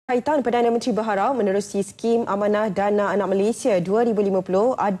Kaitan Perdana Menteri berharap menerusi skim amanah dana anak Malaysia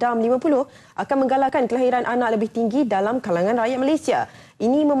 2050, ADAM50 akan menggalakkan kelahiran anak lebih tinggi dalam kalangan rakyat Malaysia.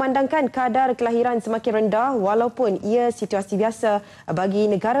 Ini memandangkan kadar kelahiran semakin rendah walaupun ia situasi biasa bagi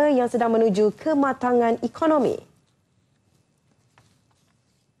negara yang sedang menuju kematangan ekonomi.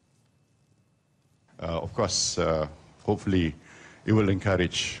 Hopefully it will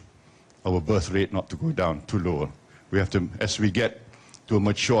encourage our birth rate not to go down too low. We have to, as we get to a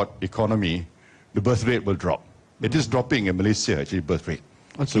matured economy, the birth rate will drop. It is dropping in Malaysia, actually, birth rate.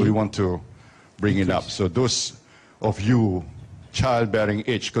 Okay. So we want to bring it up. So those of you childbearing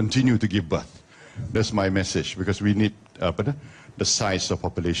age, continue to give birth. That's my message, because we need the size of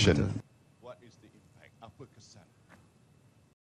population.